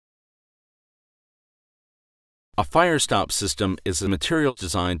A fire stop system is a material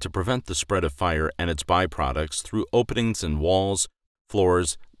designed to prevent the spread of fire and its byproducts through openings in walls,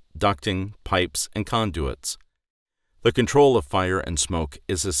 floors, ducting, pipes, and conduits. The control of fire and smoke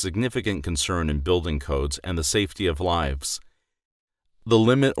is a significant concern in building codes and the safety of lives. The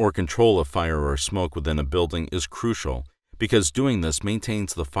limit or control of fire or smoke within a building is crucial because doing this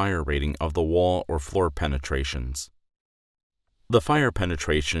maintains the fire rating of the wall or floor penetrations. The fire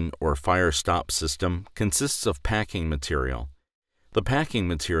penetration or fire stop system consists of packing material. The packing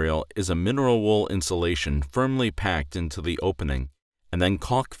material is a mineral wool insulation firmly packed into the opening and then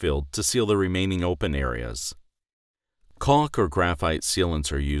caulk-filled to seal the remaining open areas. Caulk or graphite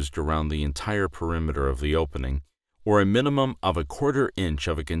sealants are used around the entire perimeter of the opening, or a minimum of 1/4 inch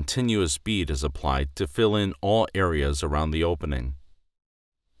of a continuous bead is applied to fill in all areas around the opening.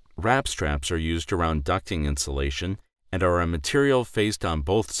 Wrap straps are used around ducting insulation and are a material faced on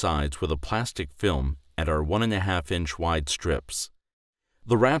both sides with a plastic film and are 1.5 inch wide strips.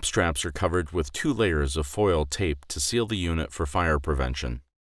 The wrap straps are covered with 2 layers of foil tape to seal the unit for fire prevention.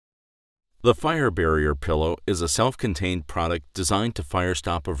 The fire barrier pillow is a self-contained product designed to fire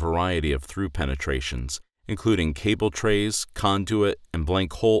stop a variety of through penetrations, including cable trays, conduit, and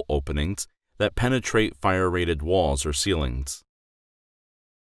blank hole openings that penetrate fire-rated walls or ceilings.